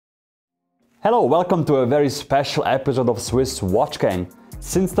Hello, welcome to a very special episode of Swiss Watch Gang.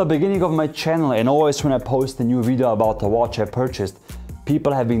 Since the beginning of my channel and always when I post a new video about a watch I purchased,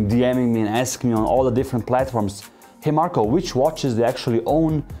 people have been DMing me and asking me on all the different platforms, hey Marco, which watches do you actually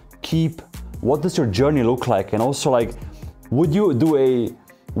own, keep, what does your journey look like? And also like, would you do a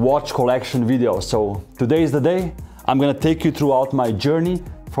watch collection video? So today is the day. I'm gonna take you throughout my journey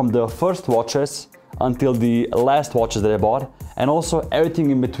from the first watches until the last watches that I bought, and also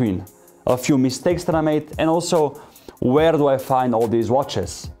everything in between. A few mistakes that I made, and also where do I find all these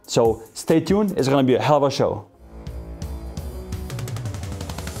watches. So stay tuned, it's gonna be a hell of a show.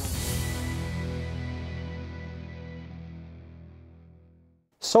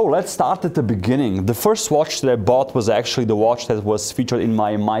 So let's start at the beginning. The first watch that I bought was actually the watch that was featured in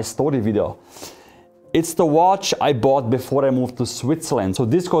my story video. It's the watch I bought before I moved to Switzerland. So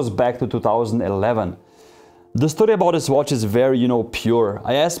this goes back to 2011. The story about this watch is very, pure.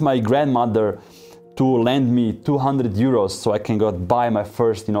 I asked my grandmother to lend me 200 euros so I can go buy my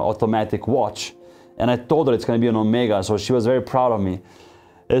first, automatic watch. And I told her it's gonna be an Omega, so she was very proud of me.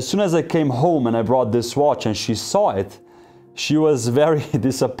 As soon as I came home and I brought this watch and she saw it, she was very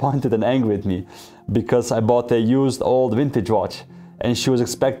disappointed and angry with me because I bought a used old vintage watch. And she was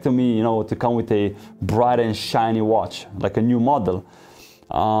expecting me, to come with a bright and shiny watch, like a new model.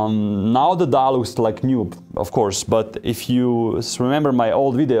 Now the dial looks like new, of course, but if you remember my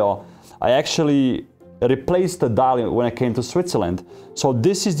old video, I actually replaced the dial when I came to Switzerland. So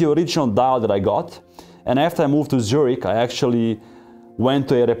this is the original dial that I got. And after I moved to Zurich, I actually went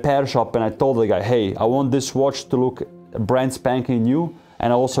to a repair shop and I told the guy, hey, I want this watch to look brand spanking new,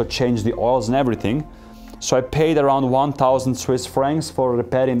 and I also changed the oils and everything. So I paid around 1,000 Swiss francs for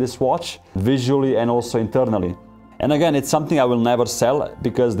repairing this watch, visually and also internally. And again, it's something I will never sell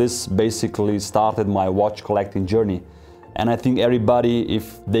because this basically started my watch collecting journey. And I think everybody,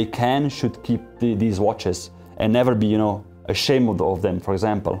 if they can, should keep these watches and never be, ashamed of them, for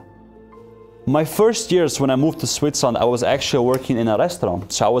example. My first years when I moved to Switzerland, I was actually working in a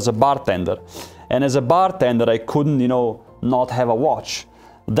restaurant. So I was a bartender. And as a bartender, I couldn't, not have a watch.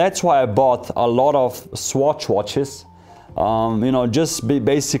 That's why I bought a lot of Swatch watches, just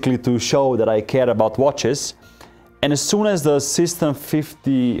basically to show that I care about watches. And as soon as the System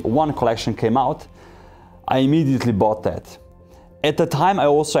 51 collection came out, I immediately bought that. At the time, I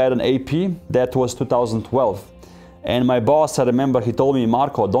also had an AP, that was 2012. And my boss, I remember, he told me,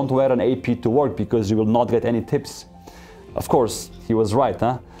 Marco, don't wear an AP to work because you will not get any tips. Of course, he was right,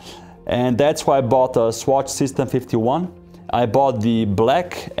 huh? And that's why I bought a Swatch System 51. I bought the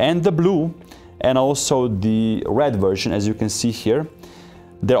black and the blue, and also the red version, as you can see here.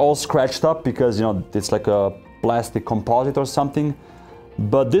 They're all scratched up because, it's like a plastic composite or something.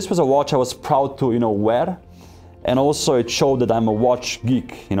 But this was a watch I was proud to, wear. And also it showed that I'm a watch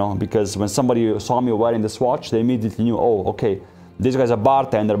geek, because when somebody saw me wearing this watch, they immediately knew, oh, okay, this guy's a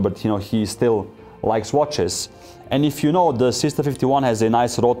bartender, but, he still likes watches. And if you know, the System 51 has a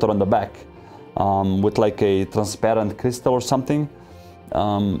nice rotor on the back with like a transparent crystal or something.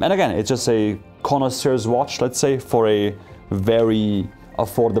 And again, it's just a connoisseur's watch, let's say, for a very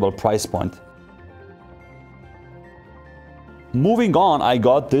affordable price point. Moving on, I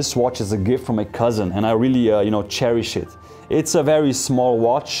got this watch as a gift from my cousin, and I really, cherish it. It's a very small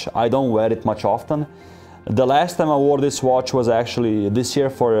watch. I don't wear it much often. The last time I wore this watch was actually this year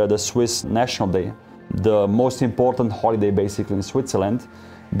for the Swiss National Day, the most important holiday basically in Switzerland,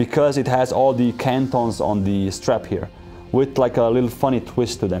 because it has all the cantons on the strap here, with like a little funny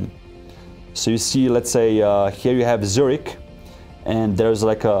twist to them. So you see, let's say here you have Zurich, and there's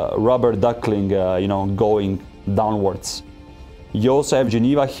like a rubber duckling, going downwards. You also have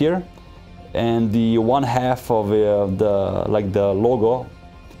Geneva here, and the one half of the logo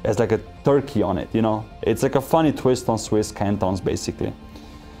has like a turkey on it, It's like a funny twist on Swiss cantons, basically.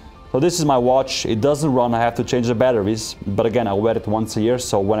 So this is my watch. It doesn't run, I have to change the batteries, but again, I wear it once a year,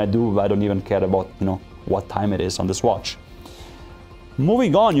 so when I do, I don't even care about, what time it is on this watch.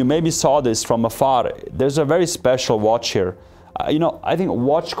 Moving on, you maybe saw this from afar. There's a very special watch here. I think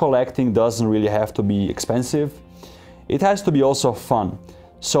watch collecting doesn't really have to be expensive. It has to be also fun.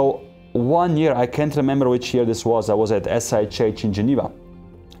 So one year, I can't remember which year this was, I was at SIHH in Geneva.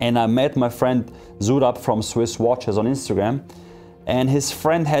 And I met my friend Zurab from Swiss Watches on Instagram. And his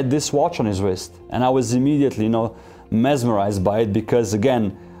friend had this watch on his wrist. And I was immediately, mesmerized by it because,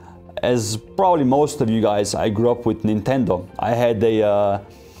 again, as probably most of you guys, I grew up with Nintendo. I had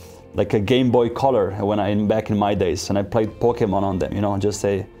like a Game Boy Color back in my days, and I played Pokemon on them, just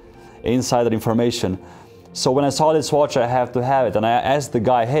a insider information. So when I saw this watch, I have to have it. And I asked the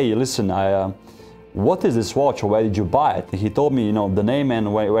guy, hey, listen, what is this watch, or where did you buy it? He told me, you know, the name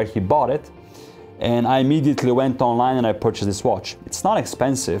and where he bought it. And I immediately went online and I purchased this watch. It's not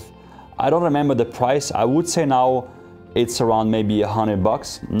expensive. I don't remember the price. I would say now it's around maybe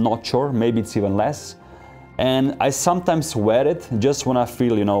 $100, not sure, maybe it's even less. And I sometimes wear it just when I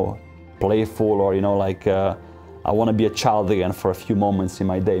feel, you know, playful, or, you know, like I want to be a child again for a few moments in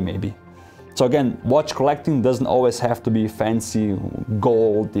my day maybe. So again, watch collecting doesn't always have to be fancy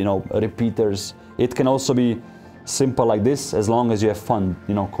gold, you know, repeaters. It can also be simple like this, as long as you have fun,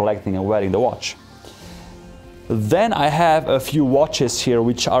 you know, collecting and wearing the watch. Then I have a few watches here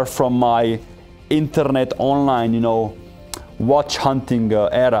which are from my internet online, you know, watch hunting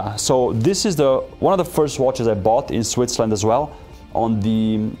era. So this is one of the first watches I bought in Switzerland as well, on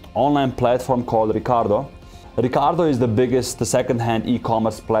the online platform called Ricardo. Ricardo is the biggest second-hand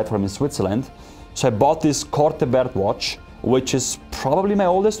e-commerce platform in Switzerland. So I bought this Cortebert watch, which is probably my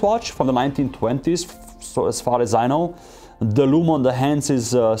oldest watch, from the 1920s, so as far as I know. The lume on the hands is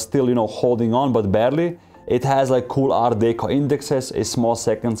still, you know, holding on, but barely. It has like cool Art Deco indexes, a small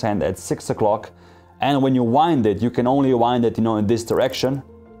seconds hand at 6 o'clock. And when you wind it, you can only wind it, you know, in this direction,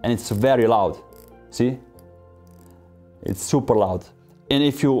 and it's very loud. See? It's super loud. And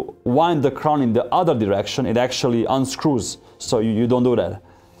if you wind the crown in the other direction, it actually unscrews, so you don't do that.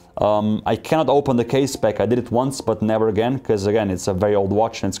 I cannot open the case back. I did it once, but never again, because again, it's a very old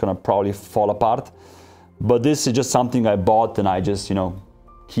watch and it's gonna probably fall apart. But this is just something I bought and I just, you know,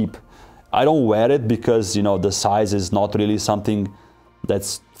 keep. I don't wear it because, you know, the size is not really something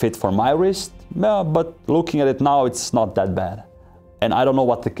that's fit for my wrist, but looking at it now, it's not that bad. And I don't know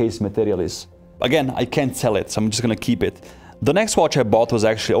what the case material is. Again, I can't sell it, so I'm just gonna keep it. The next watch I bought was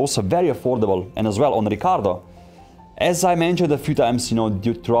actually also very affordable, and as well on Ricardo. As I mentioned a few times, you know,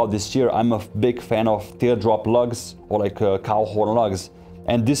 throughout this year, I'm a big fan of teardrop lugs, or like cow horn lugs,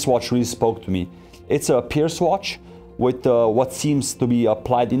 and this watch really spoke to me. It's a Pierce watch with what seems to be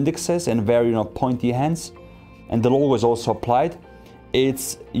applied indexes and very, you know, pointy hands, and the logo is also applied.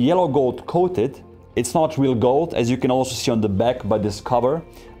 It's yellow gold coated. It's not real gold, as you can also see on the back by this cover,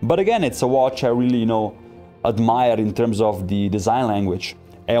 but again, it's a watch I really, you know, admire in terms of the design language.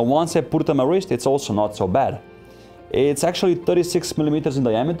 And once I put it on my wrist, it's also not so bad. It's actually 36 millimeters in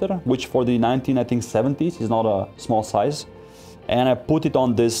diameter, which for the 1970s is not a small size. And I put it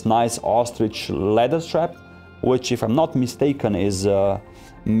on this nice ostrich leather strap, which, if I'm not mistaken, is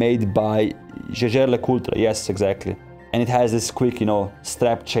made by Gerald Genta. Yes, exactly. And it has this quick, you know,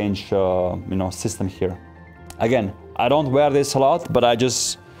 strap change, you know, system here. Again, I don't wear this a lot, but I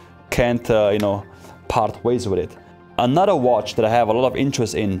just can't, you know, part ways with it. Another watch that I have a lot of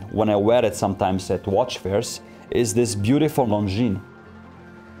interest in when I wear it sometimes at watch fairs is this beautiful Longines.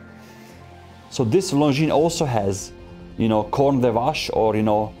 So this Longines also has, you know, corne de vache, or, you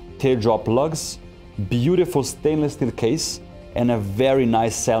know, teardrop lugs, beautiful stainless steel case, and a very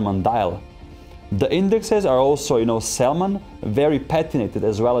nice salmon dial. The indexes are also, you know, salmon, very patinated,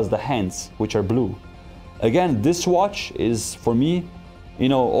 as well as the hands, which are blue. Again, this watch is, for me, you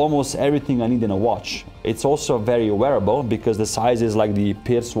know, almost everything I need in a watch. It's also very wearable because the size is like the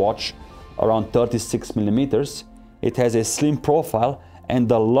Pierce watch, around 36 millimeters. It has a slim profile and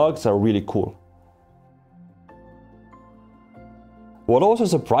the lugs are really cool. What also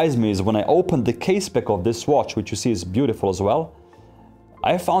surprised me is when I opened the case back of this watch, which you see is beautiful as well,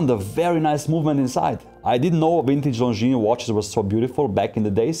 I found a very nice movement inside. I didn't know vintage Longines watches were so beautiful back in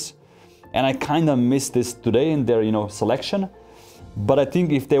the days, and I kind of missed this today in their, you know, selection. But I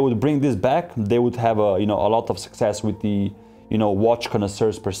think if they would bring this back, they would have a, you know, a lot of success with the, you know, watch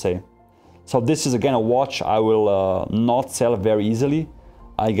connoisseurs per se. So this is again a watch I will not sell very easily.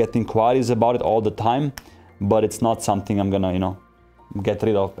 I get inquiries about it all the time, but it's not something I'm gonna, you know, get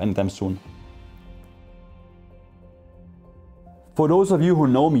rid of anytime soon. For those of you who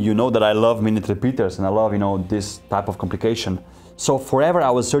know me, you know that I love minute repeaters and I love, you know, this type of complication. So forever I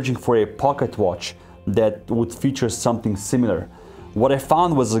was searching for a pocket watch that would feature something similar. What I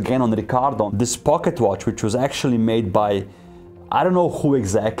found was, again, on Ricardo, this pocket watch, which was actually made by, I don't know who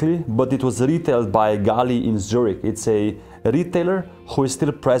exactly, but it was retailed by Gali in Zurich. It's a retailer who is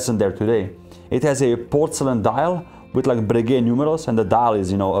still present there today. It has a porcelain dial with like Breguet numerals, and the dial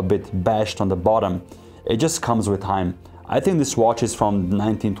is, you know, a bit bashed on the bottom. It just comes with time. I think this watch is from the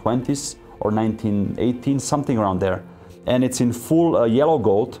 1920s or 1918, something around there. And it's in full yellow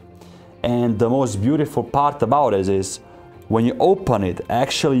gold. And the most beautiful part about it is when you open it,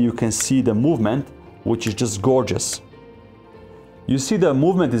 actually you can see the movement, which is just gorgeous. You see the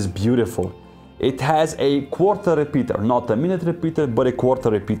movement is beautiful. It has a quarter repeater, not a minute repeater, but a quarter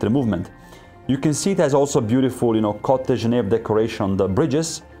repeater movement. You can see it has also beautiful, you know, Côte de Genève decoration on the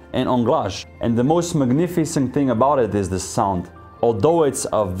bridges and Anglage. And the most magnificent thing about it is the sound. Although it's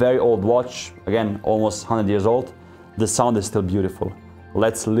a very old watch, again, almost 100 years old, the sound is still beautiful.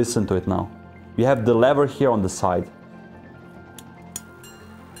 Let's listen to it now. You have the lever here on the side.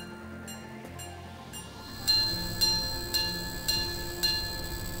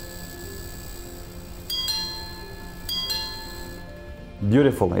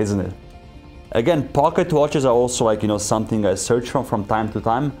 Beautiful, isn't it? Again, pocket watches are also like, something I search for from time to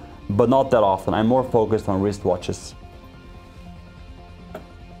time, but not that often. I'm more focused on wrist watches.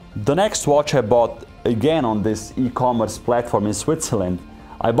 The next watch I bought again on this e-commerce platform in Switzerland.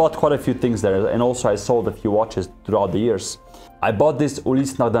 I bought quite a few things there, and also I sold a few watches throughout the years. I bought this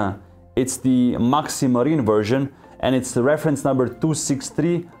Ulysse Nardin. It's the Maxi Marine version, and it's the reference number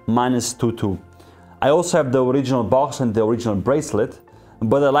 263-22. I also have the original box and the original bracelet,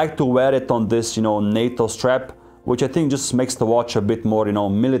 but I like to wear it on this, NATO strap, which I think just makes the watch a bit more,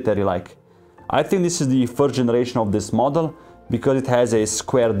 military-like. I think this is the first generation of this model because it has a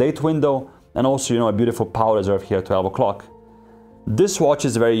square date window and also, a beautiful power reserve here at 12 o'clock. This watch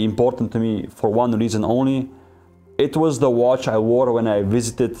is very important to me for one reason only. It was the watch I wore when I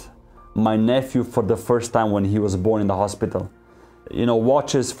visited my nephew for the first time when he was born in the hospital.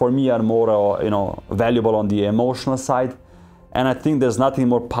 Watches for me are more, valuable on the emotional side. And I think there's nothing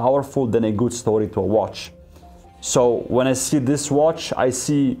more powerful than a good story to a watch. So when I see this watch, I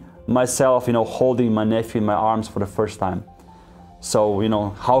see myself, holding my nephew in my arms for the first time. So,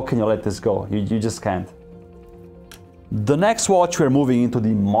 how can you let this go? You just can't. The next watch, we're moving into the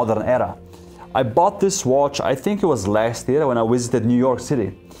modern era. I bought this watch, I think it was last year when I visited New York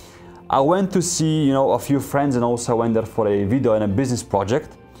City. I went to see, a few friends, and also I went there for a video and a business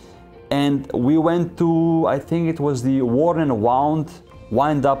project. And we went to, I think it was the Worn and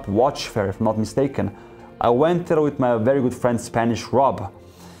Wind Up Watch Fair, if I'm not mistaken. I went there with my very good friend Spanish Rob.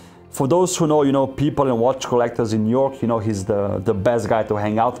 For those who know, people and watch collectors in New York, he's the best guy to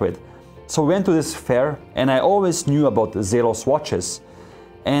hang out with. So we went to this fair, and I always knew about Zelos watches.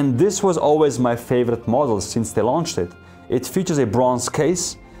 And this was always my favorite model since they launched it. It features a bronze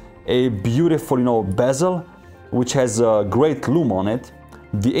case, a beautiful, bezel, which has a great lume on it.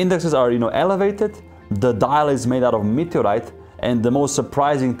 The indexes are, elevated. The dial is made out of meteorite, and the most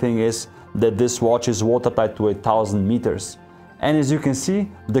surprising thing is that this watch is watertight to 1,000 meters. And as you can see,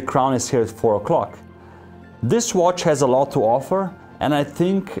 the crown is here at 4 o'clock. This watch has a lot to offer, and I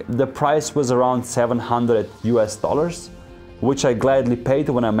think the price was around $700 US, which I gladly paid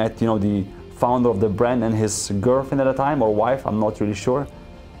when I met, the founder of the brand and his girlfriend at the time, or wife, I'm not really sure.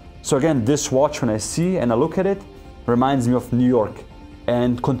 So again, this watch, when I see and I look at it, reminds me of New York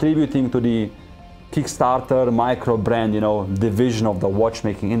and contributing to the Kickstarter micro brand, division of the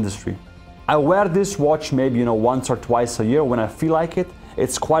watchmaking industry. I wear this watch maybe, once or twice a year when I feel like it.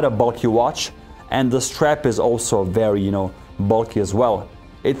 It's quite a bulky watch, and the strap is also very, bulky as well.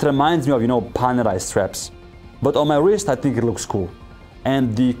 It reminds me of, Panerai straps. But on my wrist, I think it looks cool.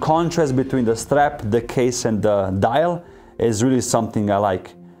 And the contrast between the strap, the case, and the dial is really something I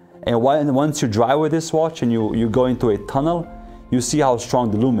like. And once you drive with this watch and you go into a tunnel, you see how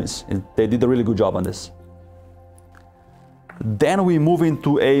strong the lume is. They did a really good job on this. Then we move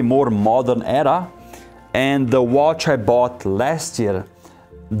into a more modern era, and the watch I bought last year.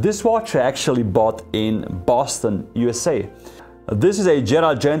 This watch I actually bought in Boston, USA. This is a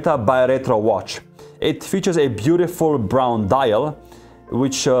Gerald Genta bi-retro watch. It features a beautiful brown dial,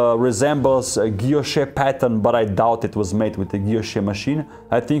 which resembles a guilloche pattern, but I doubt it was made with a guilloche machine.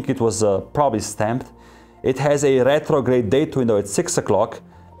 I think it was probably stamped. It has a retrograde date window at 6 o'clock,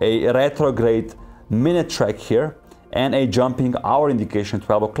 a retrograde minute track here, and a jumping hour indication at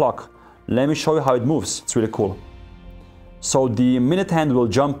 12 o'clock. Let me show you how it moves. It's really cool. So the minute hand will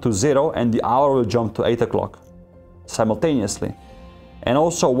jump to 0 and the hour will jump to 8 o'clock simultaneously. And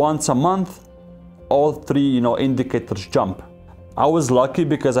also once a month, all three indicators jump. I was lucky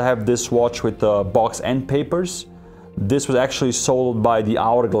because I have this watch with the box and papers. This was actually sold by the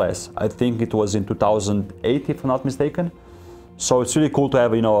Hourglass. I think it was in 2008, if I'm not mistaken. So it's really cool to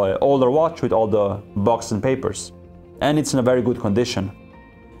have, an older watch with all the box and papers. And it's in a very good condition.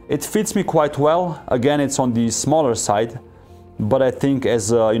 It fits me quite well. Again, it's on the smaller side, but I think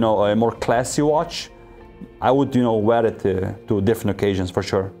as a more classy watch, I would, wear it to different occasions for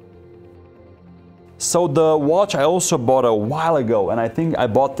sure. So the watch I also bought a while ago, and I think I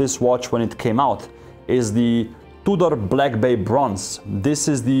bought this watch when it came out, is the Tudor Black Bay Bronze. This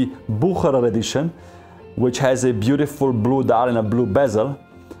is the Bucherer edition, which has a beautiful blue dial and a blue bezel.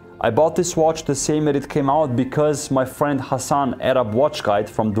 I bought this watch the same year it came out because my friend Hassan, Arab Watch Guide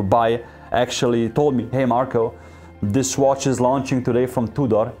from Dubai, actually told me, hey Marco, this watch is launching today from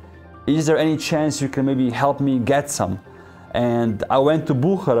Tudor. Is there any chance you can maybe help me get some? And I went to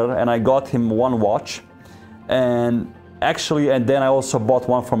Bucherer and I got him one watch. And then I also bought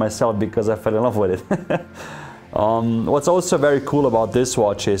one for myself because I fell in love with it. What's also very cool about this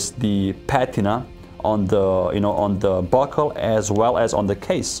watch is the patina on the buckle as well as on the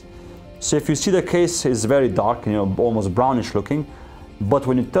case. So if you see, the case is very dark, almost brownish looking, but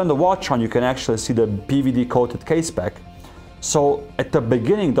when you turn the watch on, you can actually see the PVD coated case back. So at the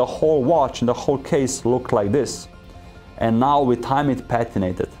beginning, the whole watch and the whole case looked like this, and now with time it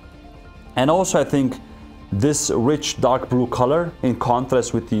patinated. And also I think this rich dark blue color in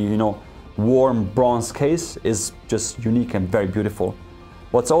contrast with the warm bronze case is just unique and very beautiful.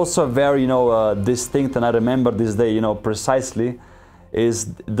 What's also very distinct, and I remember this day precisely,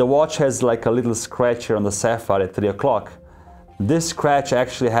 is the watch has like a little scratch here on the sapphire at 3 o'clock. This scratch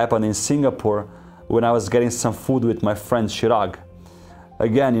actually happened in Singapore when I was getting some food with my friend Chirag.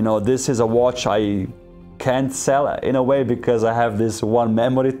 Again, this is a watch I can't sell in a way because I have this one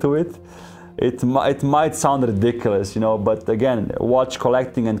memory to it. It might sound ridiculous, but again, watch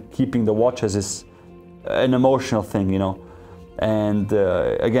collecting and keeping the watches is an emotional thing, And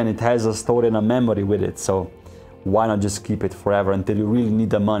again, it has a story and a memory with it, so why not just keep it forever until you really need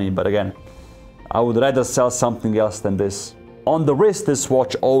the money? But again, I would rather sell something else than this. On the wrist, this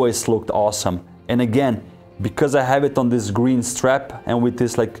watch always looked awesome. And again, because I have it on this green strap and with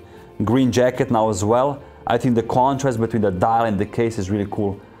this like green jacket now as well, I think the contrast between the dial and the case is really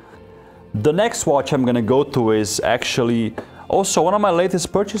cool. The next watch I'm gonna go to is actually also one of my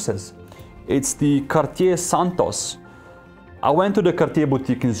latest purchases. It's the Cartier Santos. I went to the Cartier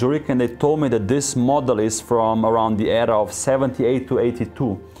boutique in Zurich and they told me that this model is from around the era of 78 to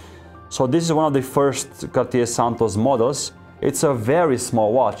 82. So this is one of the first Cartier Santos models. It's a very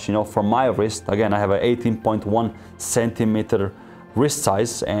small watch, for my wrist. Again, I have an 18.1 centimeter wrist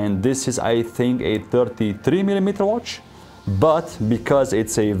size, and this is, I think, a 33 millimeter watch. But because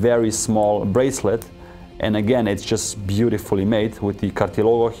it's a very small bracelet, and again, it's just beautifully made with the Cartier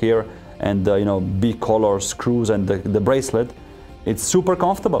logo here, and B-color screws and the bracelet, it's super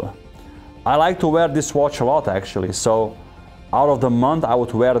comfortable. I like to wear this watch a lot actually, so out of the month I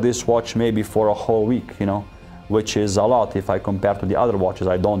would wear this watch maybe for a whole week, which is a lot if I compare to the other watches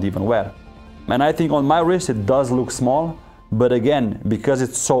I don't even wear. And I think on my wrist it does look small, but again, because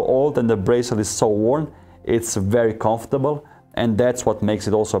it's so old and the bracelet is so worn, it's very comfortable, and that's what makes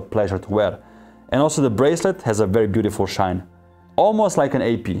it also a pleasure to wear. And also the bracelet has a very beautiful shine, almost like an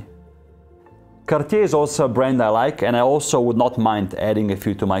AP. Cartier is also a brand I like, and I also would not mind adding a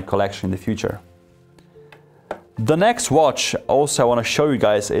few to my collection in the future. The next watch also I want to show you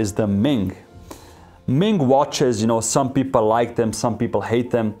guys is the Ming. Ming watches, some people like them, some people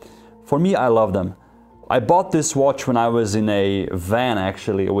hate them. For me, I love them. I bought this watch when I was in a van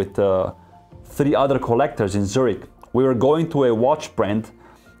actually with 3 other collectors in Zurich. We were going to a watch brand,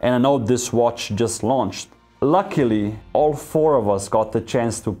 and I know this watch just launched. Luckily, all 4 of us got the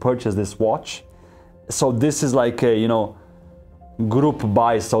chance to purchase this watch. So this is like a, group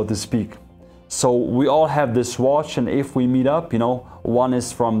buy, so to speak. So we all have this watch, and if we meet up, one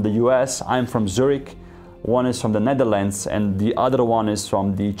is from the US, I'm from Zurich, one is from the Netherlands, and the other one is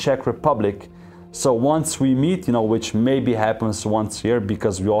from the Czech Republic. So once we meet, which maybe happens once a year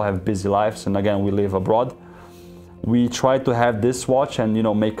because we all have busy lives, and again, we live abroad, we try to have this watch and,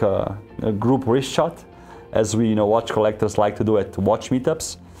 make a group wrist shot, as we, watch collectors like to do at watch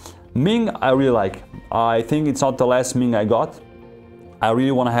meetups. Ming, I really like. I think it's not the last Ming I got. I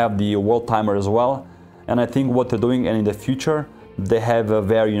really want to have the world timer as well. And I think what they're doing, and in the future, they have a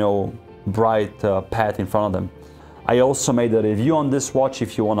very, bright path in front of them. I also made a review on this watch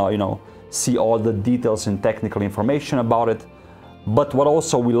if you want to, see all the details and technical information about it. But what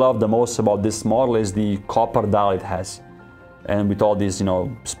also we love the most about this model is the copper dial it has. And with all these,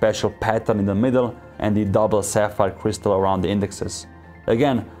 special pattern in the middle and the double sapphire crystal around the indexes.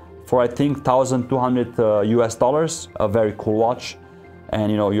 Again, for I think $1,200 US, a very cool watch.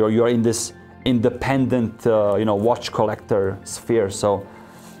 And you're in this independent watch collector sphere, so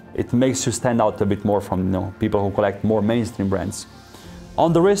it makes you stand out a bit more from people who collect more mainstream brands.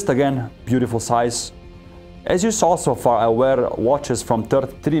 On the wrist, again, beautiful size. As you saw so far, I wear watches from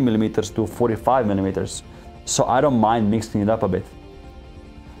 33 millimeters to 45 millimeters, so I don't mind mixing it up a bit.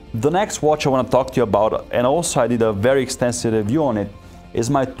 The next watch I want to talk to you about, and also I did a very extensive review on it, is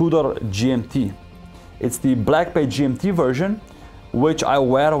my Tudor GMT. It's the black bay GMT version, which I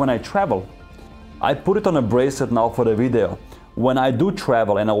wear when I travel. I put it on a bracelet now for the video. When I do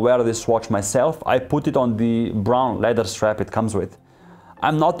travel and I wear this watch myself, I put it on the brown leather strap it comes with.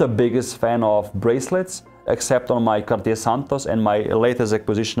 I'm not the biggest fan of bracelets, except on my Cartier Santos and my latest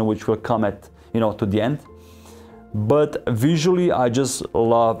acquisition, which will come at, to the end. But visually, I just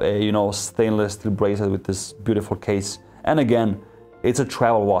love a, stainless steel bracelet with this beautiful case. And again, it's a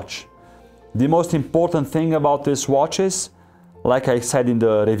travel watch. The most important thing about this watch is, like I said in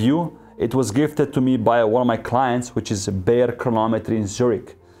the review, it was gifted to me by one of my clients, which is Bear Chronometry in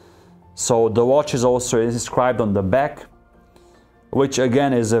Zurich. So the watch is also inscribed on the back, which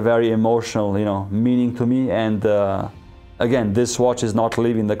again is a very emotional, meaning to me. And again, this watch is not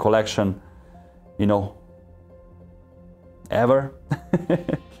leaving the collection, ever.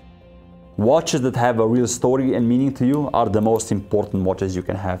 Watches that have a real story and meaning to you are the most important watches you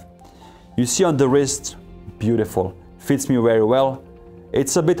can have. You see on the wrist, beautiful, fits me very well.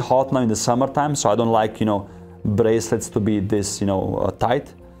 It's a bit hot now in the summertime, so I don't like, bracelets to be this,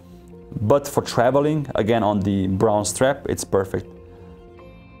 tight. But for traveling, again on the brown strap, it's perfect.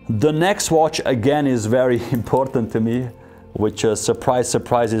 The next watch again is very important to me, which surprise,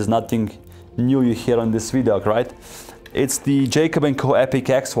 surprise, is nothing new you hear on this video, right? It's the Jacob&Co Epic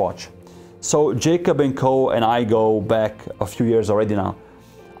X watch. So Jacob&Co and I go back a few years already now.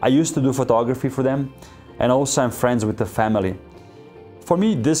 I used to do photography for them, and also I'm friends with the family. For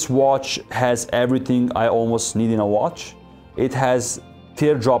me, this watch has everything I almost need in a watch. It has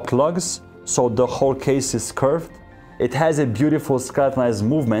teardrop lugs, so the whole case is curved. It has a beautiful skeletonized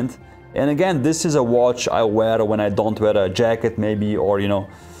movement. And again, this is a watch I wear when I don't wear a jacket maybe, or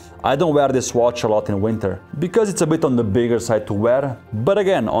I don't wear this watch a lot in winter because it's a bit on the bigger side to wear. But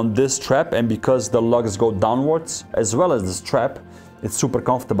again, on this strap, and because the lugs go downwards as well as the strap, it's super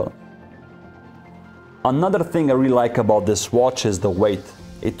comfortable. Another thing I really like about this watch is the weight.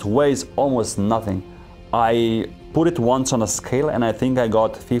 It weighs almost nothing. I put it once on a scale and I think I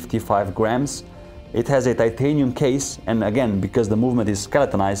got 55 grams. It has a titanium case, and again, because the movement is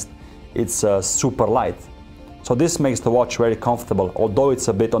skeletonized, it's super light. So this makes the watch very comfortable, although it's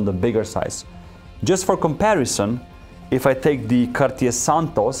a bit on the bigger size. Just for comparison, if I take the Cartier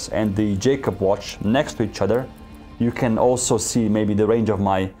Santos and the Jacob watch next to each other, you can also see maybe the range of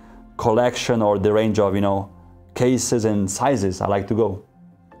my collection or the range of, cases and sizes I like to go.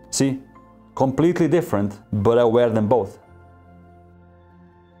 See? Completely different, but I wear them both.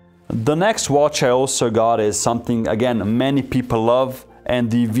 The next watch I also got is something, again, many people love,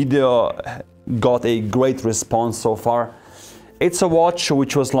 and the video got a great response so far. It's a watch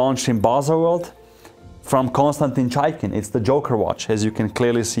which was launched in Baselworld from Konstantin Chaykin. It's the Joker watch, as you can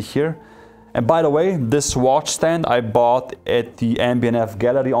clearly see here. And by the way, this watch stand I bought at the MB&F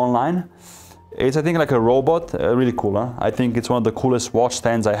gallery online. It's, I think, like a robot, really cool, huh? I think it's one of the coolest watch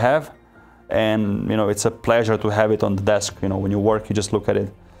stands I have. And, it's a pleasure to have it on the desk. When you work, you just look at it.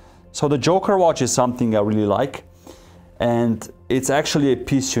 So the Joker watch is something I really like. And it's actually a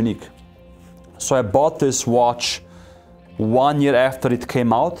piece unique. So I bought this watch 1 year after it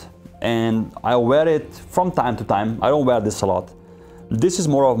came out, and I wear it from time to time. I don't wear this a lot. This is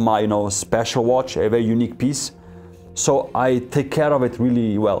more of my, special watch, a very unique piece. So I take care of it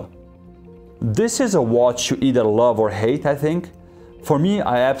really well. This is a watch you either love or hate, I think. For me,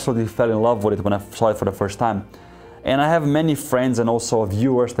 I absolutely fell in love with it when I saw it for the first time. And I have many friends and also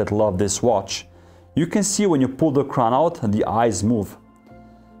viewers that love this watch. You can see when you pull the crown out, the eyes move.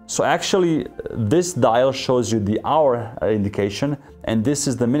 So actually, this dial shows you the hour indication, and this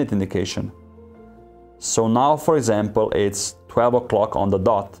is the minute indication. So now, for example, it's 12 o'clock on the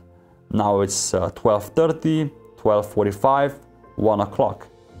dot. Now it's 12:30, 12:45, 1 o'clock.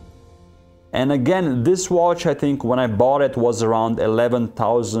 And again, this watch, I think when I bought it was around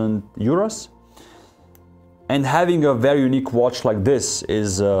 11,000 euros. And having a very unique watch like this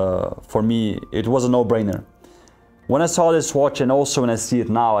is, for me, it was a no-brainer. When I saw this watch, and also when I see it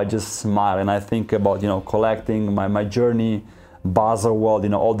now, I just smile and I think about, collecting, my journey,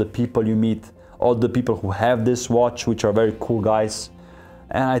 Baselworld, all the people you meet, all the people who have this watch, which are very cool guys.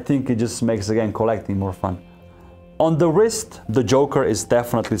 And I think it just makes, again, collecting more fun. On the wrist, the Joker is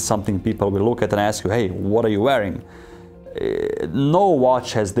definitely something people will look at and ask you, hey, what are you wearing? No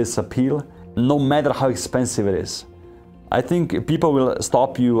watch has this appeal, no matter how expensive it is. I think people will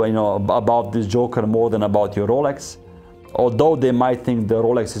stop you, about this Joker more than about your Rolex, although they might think the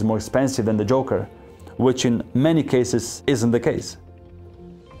Rolex is more expensive than the Joker, which in many cases isn't the case.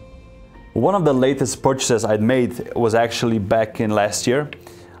 One of the latest purchases I'd made was actually back in last year.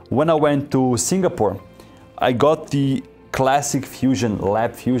 When I went to Singapore, I got the classic Fusion,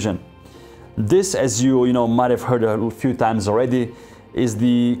 Lab Fusion. This, as you might have heard a few times already, is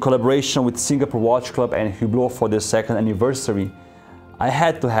the collaboration with Singapore Watch Club and Hublot for their 2nd anniversary. I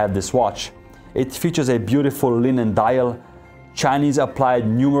had to have this watch. It features a beautiful linen dial, Chinese applied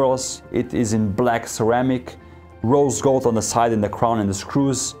numerals. It is in black ceramic, rose gold on the side and the crown and the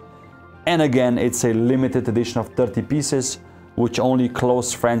screws. And again, it's a limited edition of 30 pieces, which only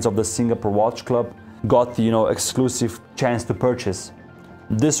close friends of the Singapore Watch Club got the exclusive chance to purchase.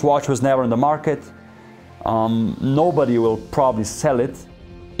 This watch was never in the market. Nobody will probably sell it.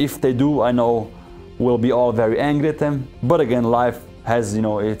 If they do, I know we'll be all very angry at them. But again, life has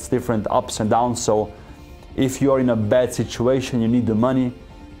its different ups and downs. So if you're in a bad situation, you need the money,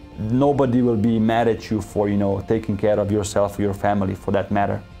 nobody will be mad at you for taking care of yourself or your family, for that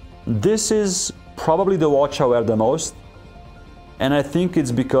matter. This is probably the watch I wear the most, and I think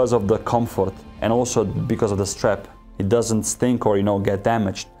it's because of the comfort and also because of the strap. It doesn't stink or get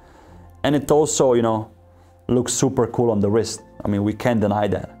damaged, and it also looks super cool on the wrist. I mean, we can't deny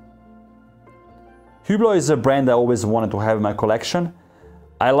that. Hublot is a brand I always wanted to have in my collection.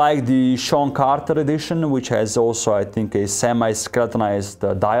 I like the Sean Carter edition, which has also, I think, a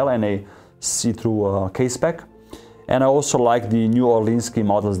semi-skeletonized dial and a see-through case back. And I also like the New Orleans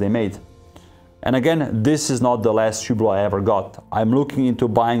models they made. And again, this is not the last Hublot I ever got. I'm looking into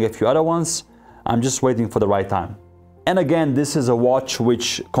buying a few other ones. I'm just waiting for the right time. And again, this is a watch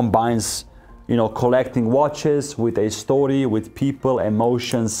which combines, collecting watches with a story, with people,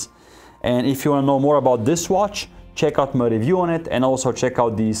 emotions. And if you want to know more about this watch, check out my review on it, and also check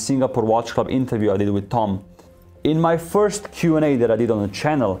out the Singapore Watch Club interview I did with Tom. In my first Q&A that I did on the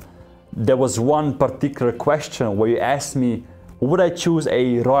channel, there was one particular question where you asked me, would I choose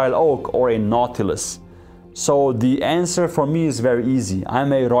a Royal Oak or a Nautilus? So the answer for me is very easy.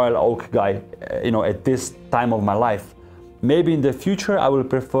 I'm a Royal Oak guy, at this time of my life. Maybe in the future I will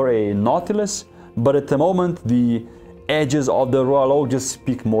prefer a Nautilus, but at the moment the edges of the Royal Oak just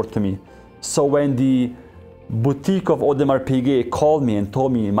speak more to me. So when the boutique of Audemars Piguet called me and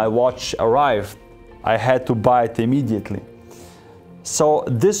told me my watch arrived, I had to buy it immediately. So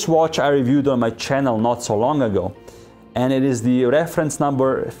this watch I reviewed on my channel not so long ago, and it is the reference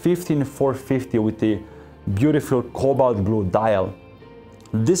number 15450 with the beautiful cobalt blue dial.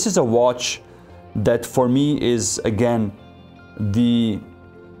 This is a watch that for me is again the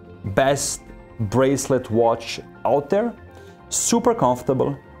best bracelet watch out there. Super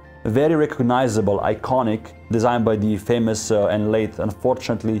comfortable, very recognizable, iconic, designed by the famous and late,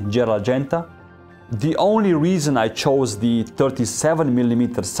 unfortunately, Gerald Genta. The only reason I chose the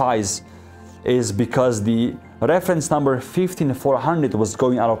 37mm size is because the reference number 15400 was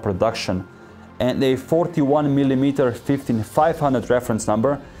going out of production, and a 41mm 15500 reference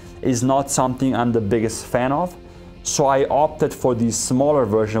number is not something I'm the biggest fan of. So I opted for the smaller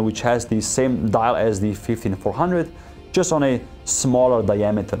version, which has the same dial as the 15400, just on a smaller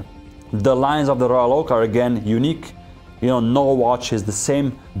diameter. The lines of the Royal Oak are again unique. No watch is the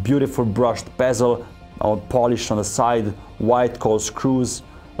same. Beautiful brushed bezel, polished on the side, white gold screws,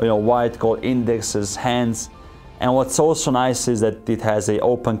 white gold indexes, hands. And what's also nice is that it has an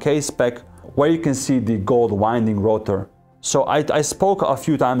open case back where you can see the gold winding rotor. So I spoke a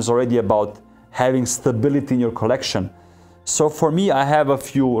few times already about having stability in your collection. So for me, I have a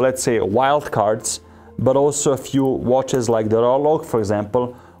few, let's say, wild cards, but also a few watches like the Royal Oak, for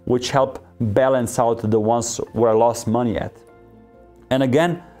example, which help balance out the ones where I lost money at. And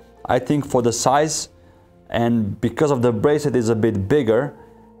again, I think for the size and because of the bracelet is a bit bigger,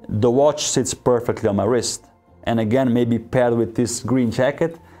 the watch sits perfectly on my wrist. And again, maybe paired with this green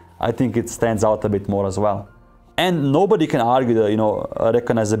jacket, I think it stands out a bit more as well. And nobody can argue the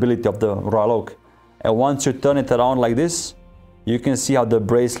recognizability of the Royal Oak. And once you turn it around like this, you can see how the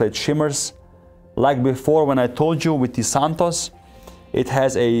bracelet shimmers. Like before, when I told you with the Santos, it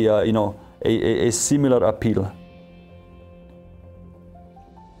has a similar appeal.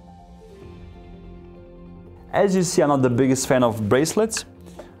 As you see, I'm not the biggest fan of bracelets.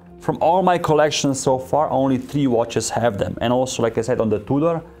 From all my collections so far, only 3 watches have them. And also, like I said, on the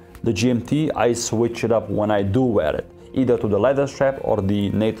Tudor, the GMT, I switch it up when I do wear it, either to the leather strap or the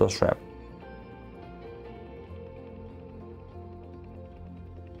NATO strap.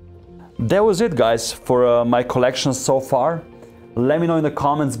 That was it, guys, for my collection so far. Let me know in the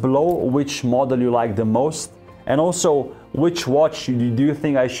comments below which model you like the most, and also which watch do you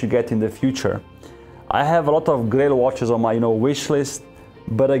think I should get in the future. I have a lot of Grail watches on my wish list,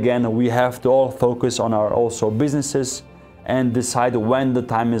 but again, we have to all focus on our also businesses and decide when the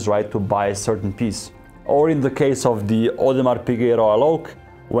time is right to buy a certain piece. Or in the case of the Audemars Piguet Royal Oak,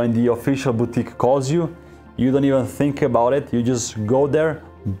 when the official boutique calls you, you don't even think about it, you just go there,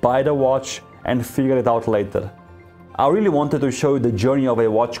 buy the watch and figure it out later. I really wanted to show you the journey of a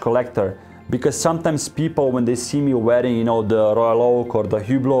watch collector, because sometimes people, when they see me wearing the Royal Oak or the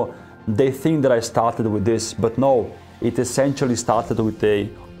Hublot, they think that I started with this, but no, It essentially started with a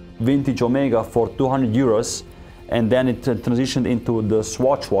vintage Omega for 200 euros, and then it transitioned into the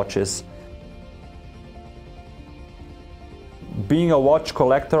Swatch watches. Being a watch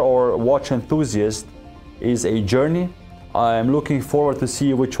collector or watch enthusiast is a journey. I'm looking forward to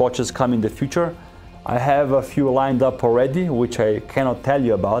see which watches come in the future. I have a few lined up already, which I cannot tell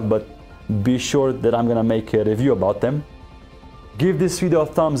you about, but be sure that I'm gonna make a review about them. Give this video a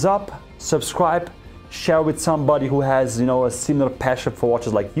thumbs up, subscribe, share with somebody who has, a similar passion for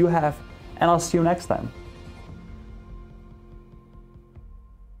watches like you have, and I'll see you next time.